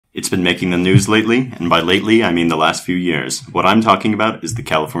It's been making the news lately, and by lately, I mean the last few years. What I'm talking about is the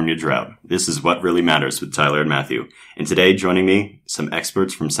California Drought. This is What Really Matters with Tyler and Matthew. And today, joining me, some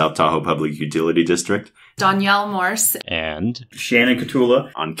experts from South Tahoe Public Utility District. Danielle Morse. And Shannon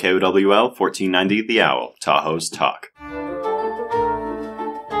Catula. On KOWL 1490 The Owl, Tahoe's Talk.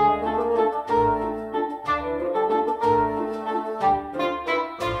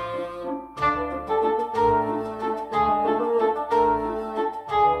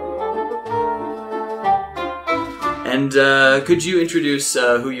 And could you introduce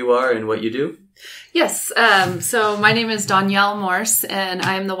who you are and what you do? Yes. So my name is Danielle Morse, and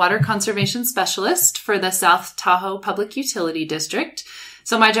I am the Water Conservation Specialist for the South Tahoe Public Utility District.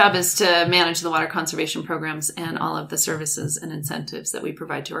 So my job is to manage the water conservation programs and all of the services and incentives that we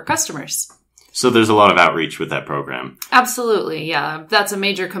provide to our customers. So there's a lot of outreach with that program. Absolutely, yeah. That's a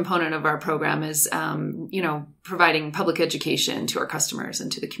major component of our program is, providing public education to our customers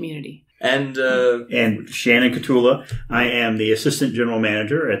and to the community. And Shannon Catula. I am the Assistant General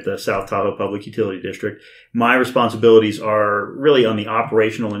Manager at the South Tahoe Public Utility District. My responsibilities are really on the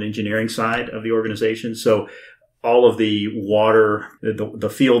operational and engineering side of the organization. So all of the water, the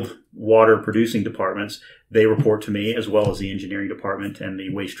field water producing departments, they report to me, as well as the engineering department and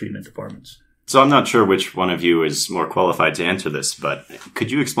the waste treatment departments. So I'm not sure which one of you is more qualified to answer this, but could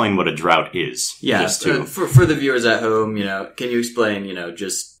you explain what a drought is? Yeah, for the viewers at home, can you explain,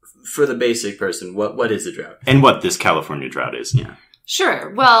 just for the basic person, what is a drought? And what this California drought is. Yeah. Sure.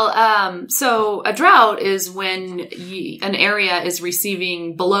 Well, so a drought is when an area is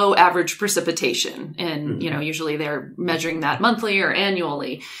receiving below average precipitation. And, usually they're measuring that monthly or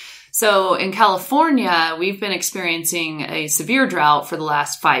annually. So in California, we've been experiencing a severe drought for the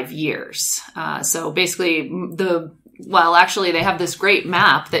last 5 years. So basically actually they have this great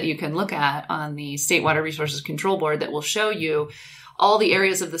map that you can look at on the State Water Resources Control Board that will show you all the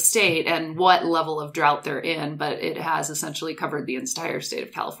areas of the state and what level of drought they're in, but it has essentially covered the entire state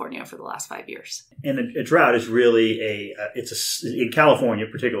of California for the last 5 years. And a drought is really in California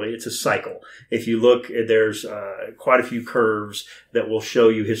particularly, it's a cycle. If you look, there's quite a few curves that will show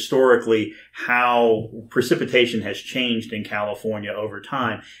you historically how precipitation has changed in California over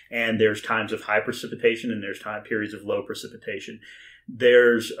time. And there's times of high precipitation and there's periods of low precipitation.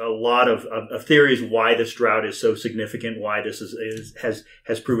 There's a lot of theories why this drought is so significant, why this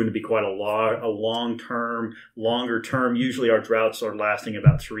has proven to be quite longer term. Usually our droughts are lasting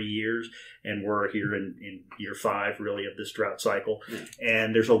about 3 years, and we're here in year 5 really of this drought cycle. Mm.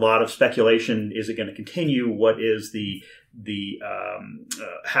 And there's a lot of speculation. Is it going to continue? What is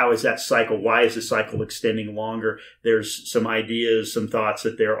how is that cycle? Why is the cycle extending longer? There's some ideas, some thoughts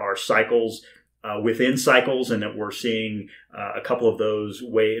that there are cycles within cycles, and that we're seeing a couple of those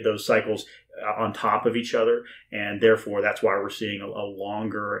cycles on top of each other, and therefore that's why we're seeing a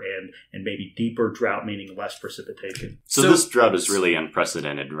longer and maybe deeper drought, meaning less precipitation. So this drought is really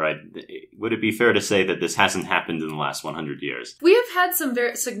unprecedented, right? Would it be fair to say that this hasn't happened in the last 100 years? We have had some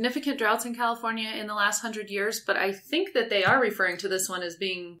very significant droughts in California in the last 100 years, but I think that they are referring to this one as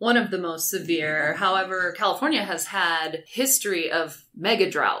being one of the most severe. However, California has had history of mega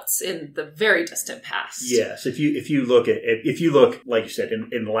droughts in the very distant past. Yes, if you look, like you said,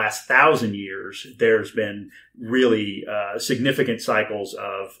 in the last 1,000 years, there's been really significant cycles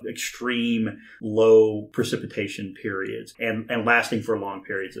of extreme low precipitation periods and lasting for long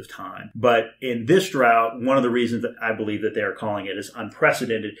periods of time. But in this drought, one of the reasons that I believe that they're calling it is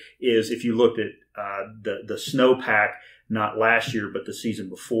unprecedented is if you looked at the snowpack, not last year, but the season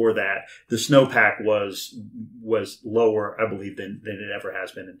before that, the snowpack was lower, I believe, than it ever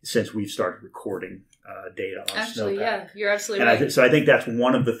has been since we've started recording data on snowpack. Actually, yeah, you're absolutely right. So I think that's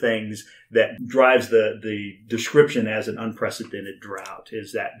one of the things that drives the description as an unprecedented drought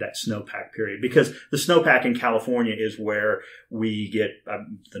is that snowpack period. Because the snowpack in California is where we get,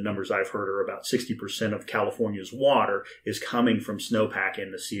 the numbers I've heard are about 60% of California's water is coming from snowpack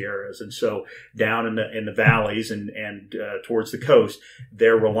in the Sierras. And so down in the valleys and towards the coast,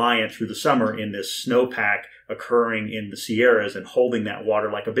 they're reliant through the summer in this snowpack occurring in the Sierras and holding that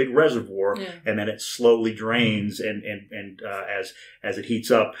water like a big reservoir, and then it slowly drains and as it heats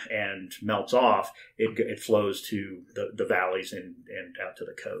up and melts off, it flows to the valleys and out to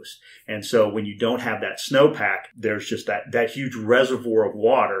the coast. And so when you don't have that snowpack, there's just that huge reservoir of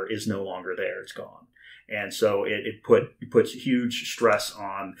water is no longer there. It's gone. And so it puts huge stress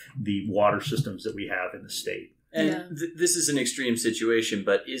on the water systems that we have in the state. And this is an extreme situation,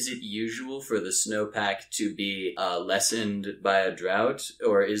 but is it usual for the snowpack to be lessened by a drought,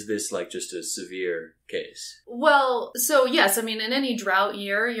 or is this like just a severe case? Well, so yes, I mean, in any drought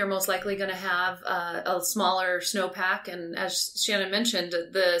year, you're most likely going to have a smaller snowpack. And as Shannon mentioned,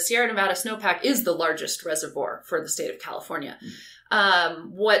 the Sierra Nevada snowpack is the largest reservoir for the state of California.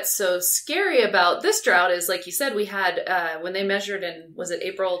 What's so scary about this drought is, like you said, we had, when they measured in, was it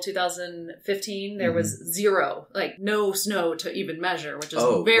April 2015, there was zero, like no snow to even measure, which is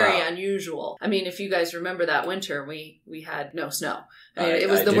very unusual. I mean, if you guys remember that winter, we had no snow. I mean, it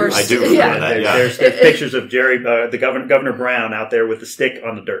was the worst. I do remember that, yeah. There's pictures of Governor Brown out there with the stick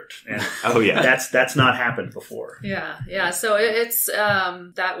on the dirt. And that's not happened before. Yeah. So it's,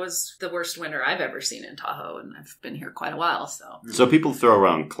 that was the worst winter I've ever seen in Tahoe, and I've been here quite a while, So people throw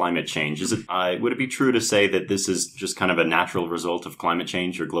around climate change. Would it be true to say that this is just kind of a natural result of climate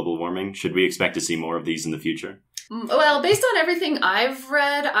change or global warming? Should we expect to see more of these in the future? Well, based on everything I've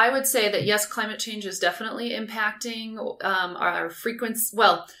read, I would say that yes, climate change is definitely impacting our frequency.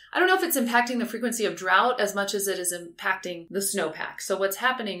 Well, I don't know if it's impacting the frequency of drought as much as it is impacting the snowpack. So what's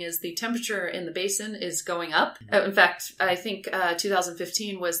happening is the temperature in the basin is going up. In fact, I think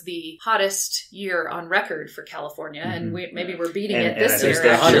 2015 was the hottest year on record for California, and maybe we're beating it this year. It's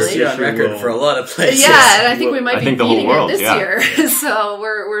the hottest year on record for a lot of places. Yeah, and I think we might be beating it this year. Yeah. So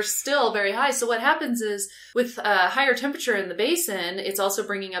we're still very high. So what happens is with higher temperature in the basin, it's also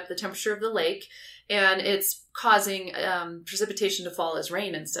bringing up the temperature of the lake, and it's causing precipitation to fall as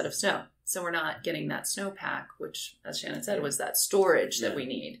rain instead of snow. So we're not getting that snowpack, which, as Shannon said, was that storage that we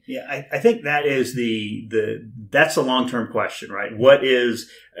need. Yeah, I think that is that's a long-term question, right? What is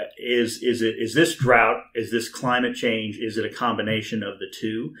this drought? Is this climate change? Is it a combination of the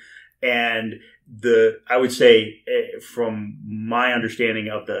two? And I would say, from my understanding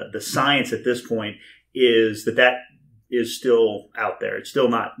of the science at this point, is that is still out there. It's still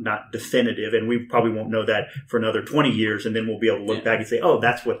not definitive, and we probably won't know that for another 20 years, and then we'll be able to look back and say, oh,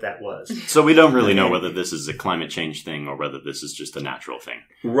 that's what that was. So we don't really know whether this is a climate change thing or whether this is just a natural thing.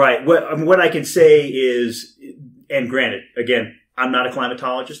 Right. What I can say is, and granted, again, I'm not a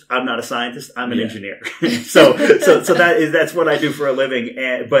climatologist. I'm not a scientist. I'm an engineer. so that's what I do for a living.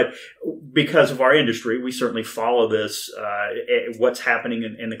 But because of our industry, we certainly follow this, what's happening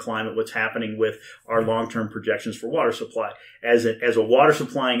in the climate, what's happening with our long-term projections for water supply. As a water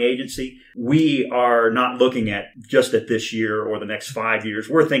supplying agency, we are not looking at just at this year or the next 5 years.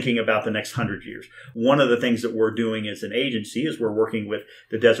 We're thinking about the next 100 years. One of the things that we're doing as an agency is we're working with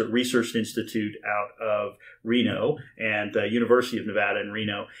the Desert Research Institute out of Reno and the University of Nevada in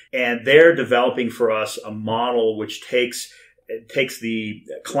Reno. And they're developing for us a model which takes the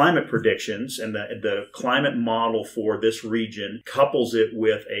climate predictions and the climate model for this region, couples it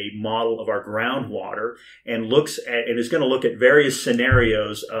with a model of our groundwater, and is going to look at various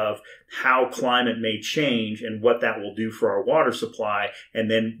scenarios of how climate may change and what that will do for our water supply. And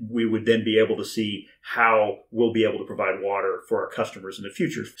then we would then be able to see how we'll be able to provide water for our customers in the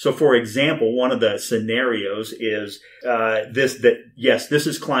future. So, for example, one of the scenarios is this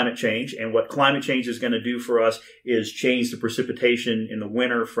is climate change. And what climate change is going to do for us is change the precipitation in the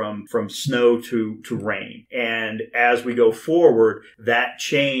winter from snow to rain. And as we go forward, that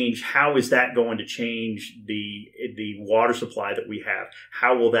change, how is that going to change the water supply that we have?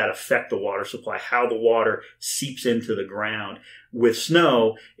 How will that affect the water supply? How the water seeps into the ground? With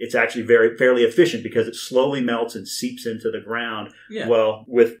snow, it's actually fairly efficient because it slowly melts and seeps into the ground. Yeah. Well,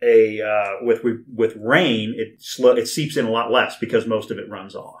 with rain, it seeps in a lot less because most of it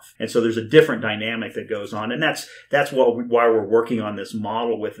runs off. And so there's a different dynamic that goes on, and that's why we're working on this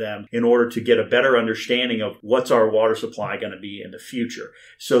model with them, in order to get a better understanding of what's our water supply going to be in the future.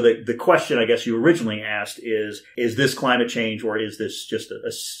 So the question I guess you originally asked is this climate change, or is this just a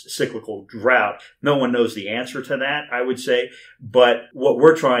cyclical drought? No one knows the answer to that, I would say. But what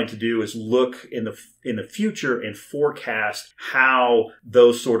we're trying to do is look in the future and forecast how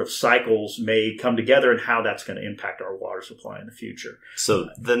those sort of cycles may come together and how that's going to impact our water supply in the future. So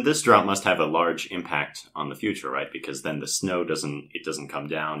then this drought must have a large impact on the future, right? Because then the snow doesn't come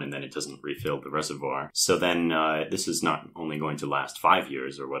down, and then it doesn't refill the reservoir. So then this is not only going to last 5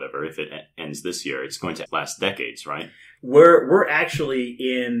 years or whatever. If it ends this year, it's going to last decades, right? We're actually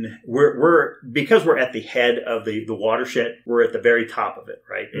because we're at the head of the watershed, we're at the very top of it,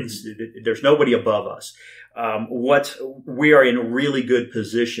 right? There's nobody above us. what we are in a really good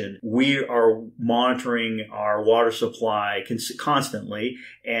position. We are monitoring our water supply constantly,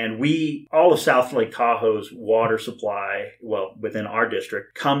 and all of South Lake Tahoe's water supply, well, within our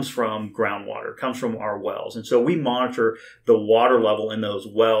district, comes from groundwater, comes from our wells. And so we monitor the water level in those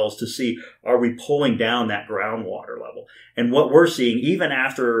wells to see, are we pulling down that groundwater level? And what we're seeing, even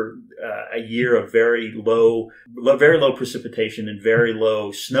after a year of very low precipitation and very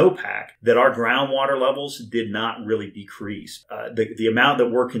low snowpack, that our groundwater levels did not really decrease. The amount that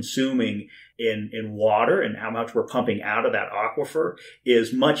we're consuming in water and how much we're pumping out of that aquifer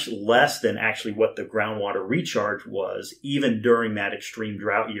is much less than actually what the groundwater recharge was, even during that extreme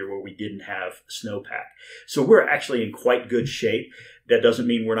drought year where we didn't have snowpack. So we're actually in quite good shape. That doesn't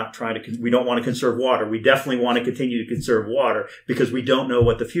mean we're not we don't want to conserve water. We definitely want to continue to conserve water because we don't know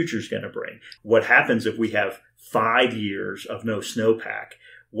what the future is going to bring. What happens if we have 5 years of no snowpack?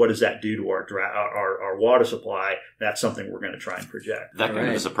 What does that do to our water supply? That's something we're going to try and project. That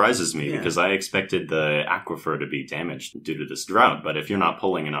kind of surprises me because I expected the aquifer to be damaged due to this drought. But if you're not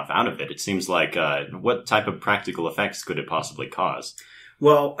pulling enough out of it, it seems like what type of practical effects could it possibly cause?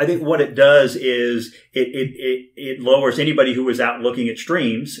 Well, I think what it does is it lowers anybody who was out looking at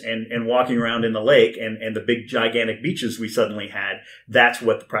streams and walking around in the lake and the big gigantic beaches we suddenly had. That's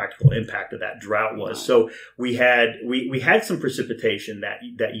what the practical impact of that drought was. So we had some precipitation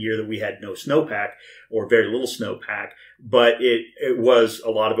that year that we had no snowpack or very little snowpack, but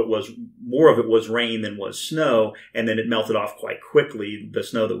more of it was rain than was snow, and then it melted off quite quickly, the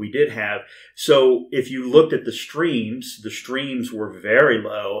snow that we did have. So if you looked at the streams were very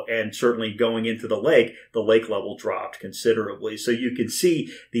low, and certainly going into the lake level dropped considerably. So you can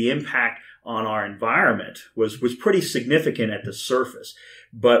see the impact on our environment was pretty significant at the surface.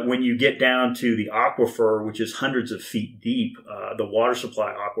 But when you get down to the aquifer, which is hundreds of feet deep, the water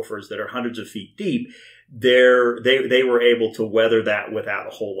supply aquifers that are hundreds of feet deep, they were able to weather that without a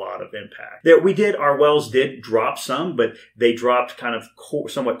whole lot of impact. Our wells did drop some, but they dropped kind of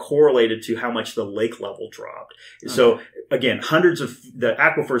somewhat correlated to how much the lake level dropped. Okay. So again, the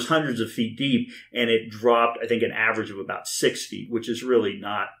aquifers hundreds of feet deep, and it dropped, I think, an average of about 6 feet, which is really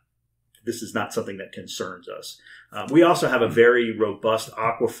this is not something that concerns us. We also have a very robust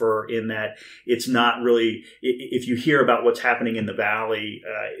aquifer in that it's not really, if you hear about what's happening in the valley,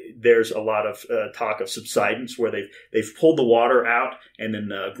 there's a lot of talk of subsidence where they've pulled the water out and then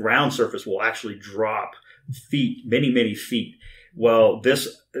the ground surface will actually drop many, many feet. Well,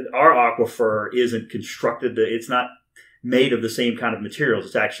 our aquifer isn't constructed, it's not made of the same kind of materials.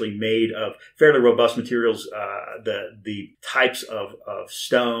 It's actually made of fairly robust materials. The types of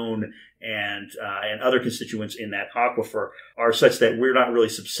stone and other constituents in that aquifer are such that we're not really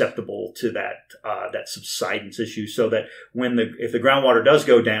susceptible to that subsidence issue. So that if the groundwater does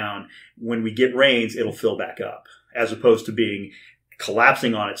go down, when we get rains, it'll fill back up, as opposed to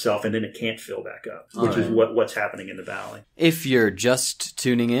collapsing on itself and then it can't fill back up, which is what's happening in the valley. If you're just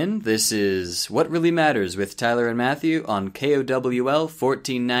tuning in, this is What Really Matters with Tyler and Matthew on KOWL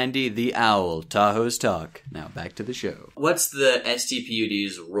 1490 The Owl, Tahoe's Talk. Now back to the show. What's the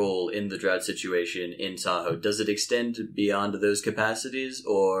STPUD's role in the drought situation in Tahoe? Does it extend beyond those capacities,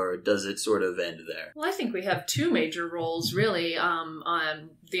 or does it sort of end there? Well, I think we have two major roles, really.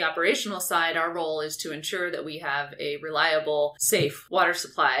 On the operational side, our role is to ensure that we have a reliable, safe water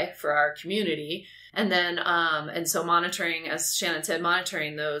supply for our community. And then, and so monitoring, as Shannon said,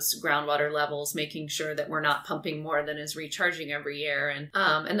 monitoring those groundwater levels, making sure that we're not pumping more than is recharging every year.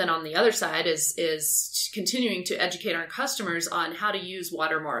 And then on the other side is continuing to educate our customers on how to use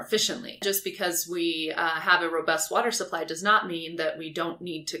water more efficiently. Just because we have a robust water supply does not mean that we don't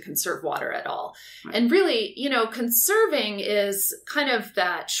need to conserve water at all. Right. And really, conserving is kind of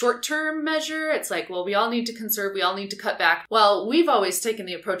that short-term measure. It's like, well, we all need to conserve, we all need to cut back. Well, we've always taken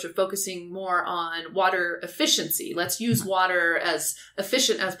the approach of focusing more on water efficiency. Let's use water as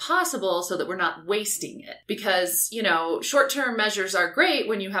efficient as possible so that we're not wasting it. Because, short-term measures are great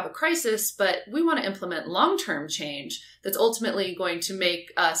when you have a crisis, but we want to implement long-term change that's ultimately going to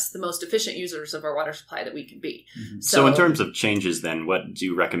make us the most efficient users of our water supply that we can be. Mm-hmm. So in terms of changes, then, what do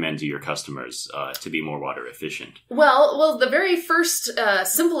you recommend to your customers to be more water efficient? Well, the very first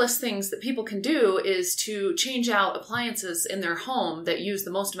simplest things that people can do is to change out appliances in their home that use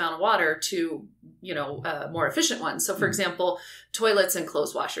the most amount of water to more efficient ones. So for example, toilets and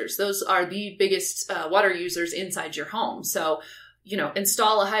clothes washers, those are the biggest water users inside your home. So,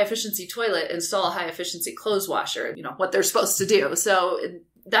 install a high efficiency toilet, install a high efficiency clothes washer, what they're supposed to do. So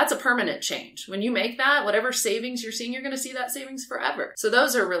that's a permanent change. When you make that, whatever savings you're seeing, you're going to see that savings forever. So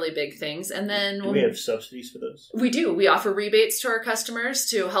those are really big things. And then do we have subsidies for those? We do. We offer rebates to our customers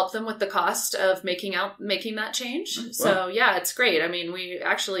to help them with the cost of making that change. Wow. So yeah, it's great. I mean, we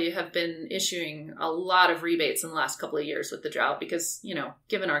actually have been issuing a lot of rebates in the last couple of years with the drought because,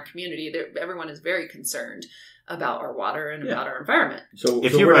 given our community, everyone is very concerned about our water and about our environment. So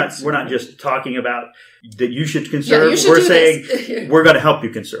we're not just talking about that you should conserve. We're saying we're going to help you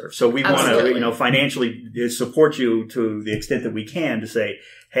conserve. So we want to, financially support you to the extent that we can to say,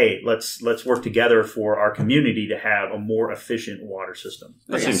 hey, let's work together for our community to have a more efficient water system.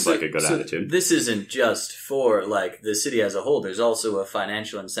 That seems like a good attitude. This isn't just for the city as a whole. There's also a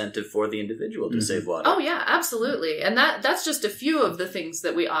financial incentive for the individual to save water. Oh yeah, absolutely. And that's just a few of the things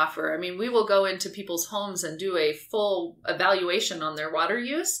that we offer. I mean, we will go into people's homes and do a full evaluation on their water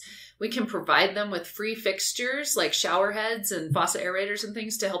use. We can provide them with free fixtures like shower heads and faucet aerators and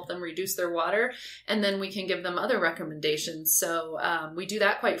things to help them reduce their water. And then we can give them other recommendations. So we do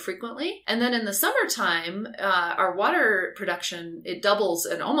that quite frequently. And then in the summertime, our water production, it doubles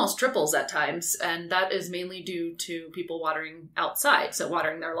and almost triples at times. And that is mainly due to people watering outside. So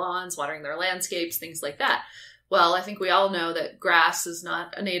watering their lawns, watering their landscapes, things like that. Well, I think we all know that grass is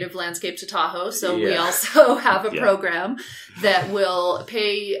not a native landscape to Tahoe, so we also have a program that will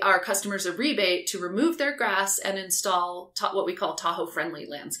pay our customers a rebate to remove their grass and install what we call Tahoe-friendly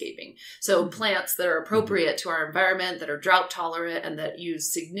landscaping. So plants that are appropriate to our environment, that are drought-tolerant, and that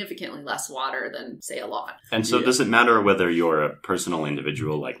use significantly less water than, say, a lawn. And so does it matter whether you're a personal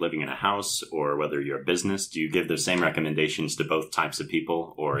individual, like living in a house, or whether you're a business? Do you give the same recommendations to both types of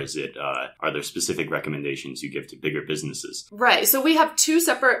people, or is it are there specific recommendations you give to bigger businesses? Right. So we have two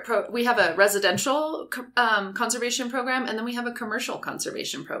separate, we have a residential conservation program, and then we have a commercial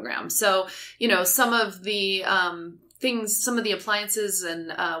conservation program. So, some of the some of the appliances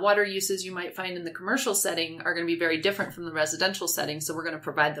and water uses you might find in the commercial setting are going to be very different from the residential setting. So we're going to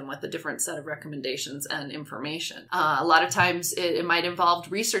provide them with a different set of recommendations and information. A lot of times it might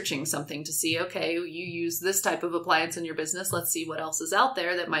involve researching something to see, okay, you use this type of appliance in your business. Let's see what else is out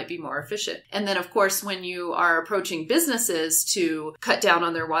there that might be more efficient. And then, of course, when you are approaching businesses to cut down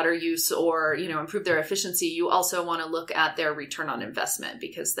on their water use or, improve their efficiency, you also want to look at their return on investment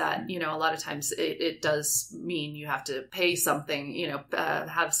because that, a lot of times it does mean you have to pay something,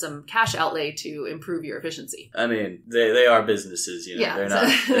 have some cash outlay to improve your efficiency. I mean, they are businesses,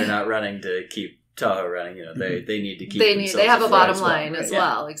 they're not running to keep Tahoe running, they need to keep they have a bottom line as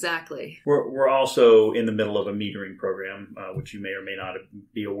well. Exactly. We're also in the middle of a metering program, which you may or may not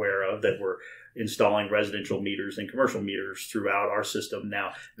be aware of, that we're installing residential meters and commercial meters throughout our system.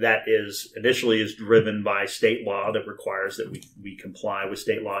 Now, that is initially driven by state law that requires that we comply with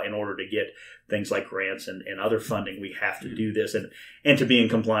state law in order to get things like grants and other funding. We have to do this. And to be in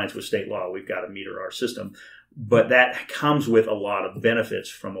compliance with state law, we've got to meter our system. But that comes with a lot of benefits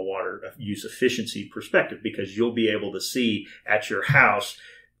from a water use efficiency perspective because you'll be able to see at your house,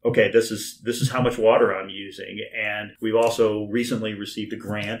 okay, this is how much water I'm using. And we've also recently received a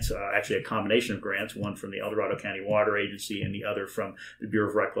grant, actually a combination of grants, one from the El Dorado County Water Agency and the other from the Bureau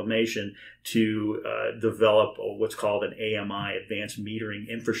of Reclamation to develop what's called an AMI, Advanced Metering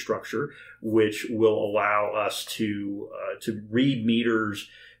Infrastructure, which will allow us to read meters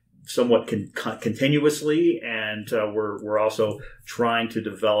somewhat continuously, and we're also trying to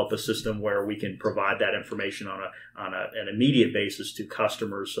develop a system where we can provide that information on an immediate basis to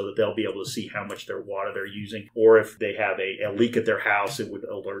customers so that they'll be able to see how much their water they're using, or if they have a leak at their house, it would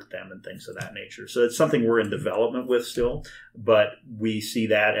alert them and things of that nature. So it's something we're in development with still, but we see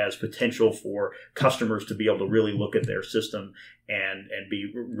that as potential for customers to be able to really look at their system and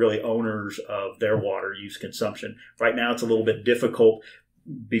be really owners of their water use consumption. Right now, it's a little bit difficult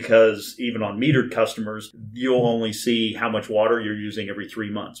because even on metered customers, you'll only see how much water you're using every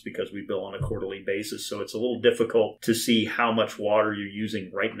 3 months because we bill on a quarterly basis. So it's a little difficult to see how much water you're using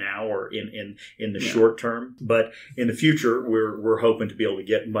right now or in the short term. But in the future, we're hoping to be able to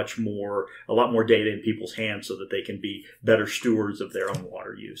get a lot more data in people's hands so that they can be better stewards of their own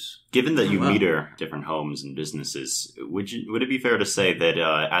water use. Given that you meter different homes and businesses, would it be fair to say that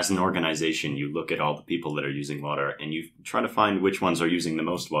as an organization, you look at all the people that are using water and you try to find which ones are using the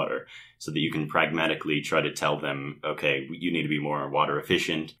most water? so that you can pragmatically try to tell them, okay, you need to be more water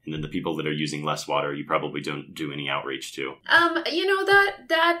efficient, and then the people that are using less water, you probably don't do any outreach to?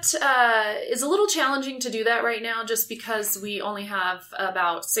 That is a little challenging to do that right now, just because we only have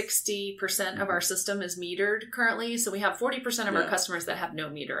about 60% of our system is metered currently. So we have 40% of our customers that have no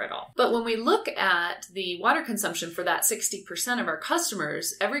meter at all. But when we look at the water consumption for that 60% of our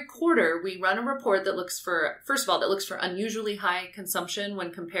customers, every quarter we run a report that looks for, first of all, that looks for unusually high consumption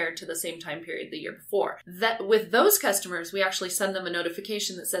when compared to the same time period the year before. That with those customers, we actually send them a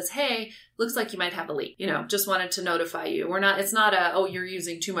notification that says, hey, looks like you might have a leak. Just wanted to notify you. It's not a, oh, you're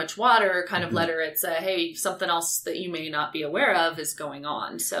using too much water kind of letter. It's a, hey, something else that you may not be aware of is going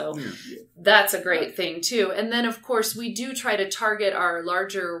on. So that's a great thing too. And then of course we do try to target our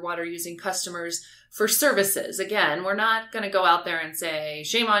larger water using customers for services. Again, we're not going to go out there and say,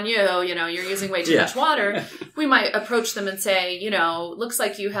 shame on you, you're using way too much water. We might approach them and say, looks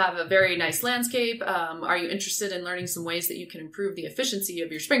like you have a very nice landscape. Are you interested in learning some ways that you can improve the efficiency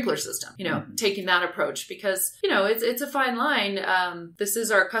of your sprinkler system? Taking that approach, because, it's a fine line. This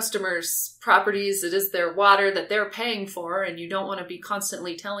is our customers' properties. It is their water that they're paying for, and you don't want to be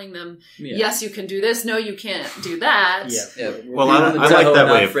constantly telling them, yes, you can do this. No, you can't do that. Well, I like that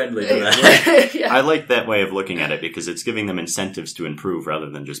way. Friendly to that. I like that way of looking at it, because it's giving them incentives to improve rather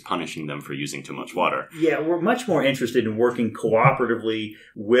than just punishing them for using too much water. Yeah, we're much more interested in working cooperatively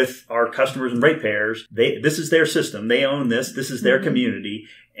with our customers and ratepayers. This is their system. They own this. This is their community.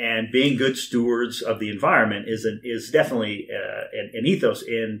 And being good stewards of the environment is definitely an ethos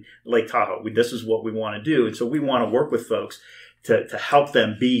in Lake Tahoe. This is what we want to do. And so we want to work with folks to help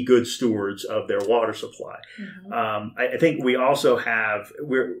them be good stewards of their water supply. I think we also have,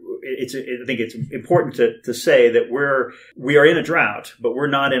 I think it's important to say that we are in a drought, but we're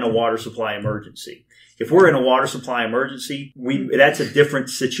not in a water supply emergency. If we're in a water supply emergency, that's a different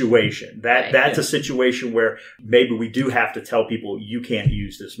situation. That's a situation where maybe we do have to tell people, you can't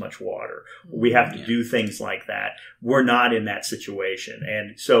use this much water. We have to do things like that. We're not in that situation.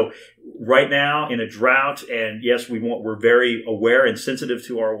 And so right now in a drought, and yes, we're very aware and sensitive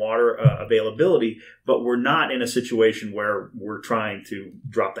to our water availability, but we're not in a situation where we're trying to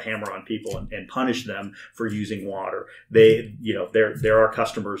drop the hammer on people and punish them for using water. They're our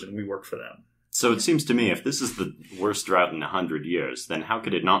customers, and we work for them. So it seems to me, if this is the worst drought in 100 years, then how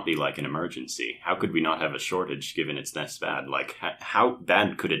could it not be like an emergency? How could we not have a shortage given it's this bad? Like, how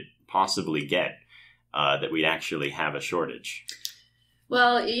bad could it possibly get that we'd actually have a shortage?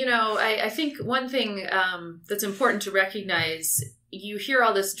 Well, I think one thing that's important to recognize, you hear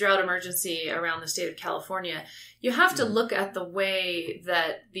all this drought emergency around the state of California. You have to look at the way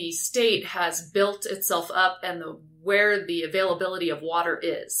that the state has built itself up and where the availability of water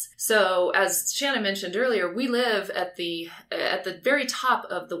is. So as Shannon mentioned earlier, we live at the very top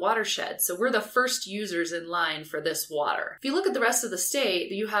of the watershed. So we're the first users in line for this water. If you look at the rest of the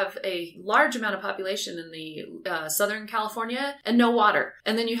state, you have a large amount of population in the Southern California and no water.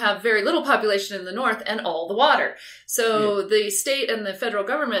 And then you have very little population in the north and all the water. So the state and the federal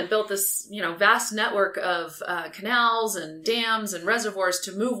government built this, vast network of canals and dams and reservoirs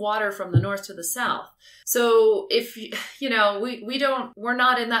to move water from the north to the south. So if, we're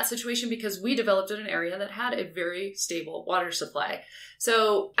not in that situation because we developed in an area that had a very stable water supply.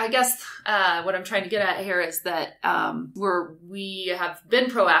 So I guess what I'm trying to get at here is that we have been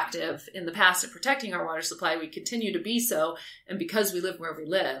proactive in the past at protecting our water supply. We continue to be so. And because we live where we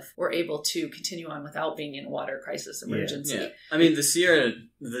live, we're able to continue on without being in a water crisis emergency. Yeah. I mean, the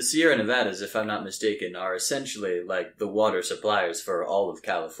Sierra Nevadas, if I'm not mistaken, are essentially like the water suppliers for all of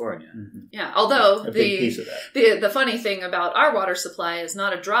California. Yeah, although a big piece of the funny thing about our water supply is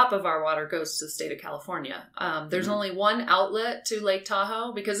not a drop of our water goes to the state of California. There's only one outlet to Lake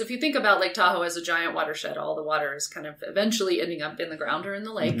Tahoe, because if you think about Lake Tahoe as a giant watershed, all the water is kind of eventually ending up in the ground or in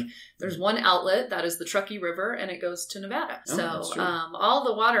the lake. There's one outlet, that is the Truckee River, and it goes to Nevada. So all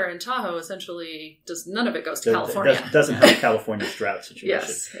the water in Tahoe essentially none of it goes to California. Doesn't help California's drought situation.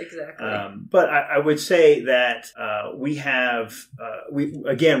 Yes, exactly. But I would say that we have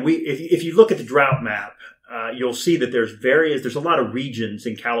if you look at the drought map, you'll see that there's a lot of regions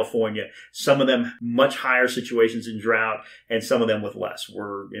in California, some of them much higher situations in drought and some of them with less.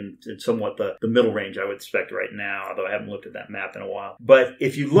 We're in somewhat the middle range, I would expect right now, although I haven't looked at that map in a while. But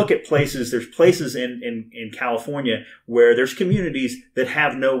if you look at there's places in California where there's communities that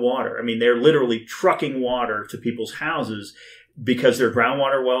have no water. I mean, they're literally trucking water to people's houses because their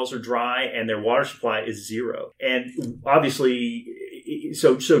groundwater wells are dry and their water supply is zero. And obviously,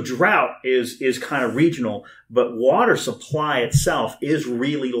 So drought is kind of regional, but water supply itself is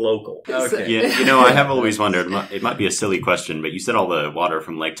really local. Okay. Yeah, I have always wondered, it might be a silly question, but you said all the water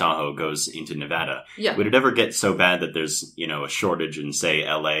from Lake Tahoe goes into Nevada. Yeah. Would it ever get so bad that there's, a shortage in, say,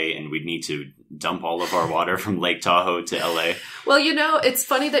 LA, and we'd need to dump all of our water from Lake Tahoe to LA? Well, it's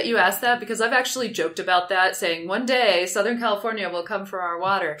funny that you asked that, because I've actually joked about that, saying one day Southern California will come for our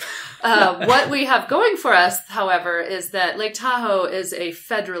water. What we have going for us, however, is that Lake Tahoe is a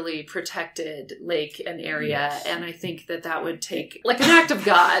federally protected lake and area, and I think that would take like an act of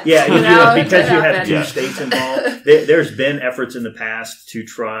God. Yeah, because you have two Yeah. states involved. There's been efforts in the past to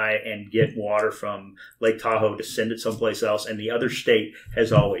try and get water from Lake Tahoe to send it someplace else, and the other state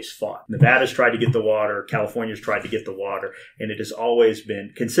has always fought. Nevada's tried to get the water, California's tried to get the water, and it has always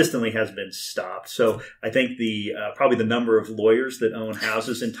been, consistently has been stopped. So I think probably the number of lawyers that own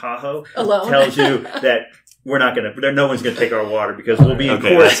houses in Tahoe Alone. tells you that no one's going to take our water, because we'll be in Okay,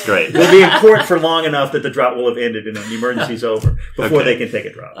 court. that's great. We'll be in court for long enough that the drought will have ended and the emergency's over before they can take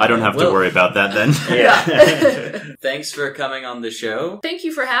a drought. I don't have to worry about that then. Yeah. Thanks for coming on the show. Thank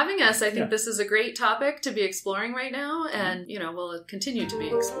you for having us. I think this is a great topic to be exploring right now, and will continue to be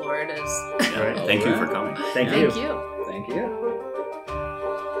explored as. All right. Thank you for coming. Thank you. Thank you. Thank you.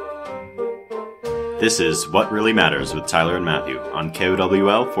 This is What Really Matters with Tyler and Matthew on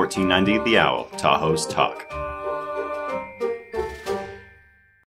KOWL 1490 The Owl, Tahoe's Talk.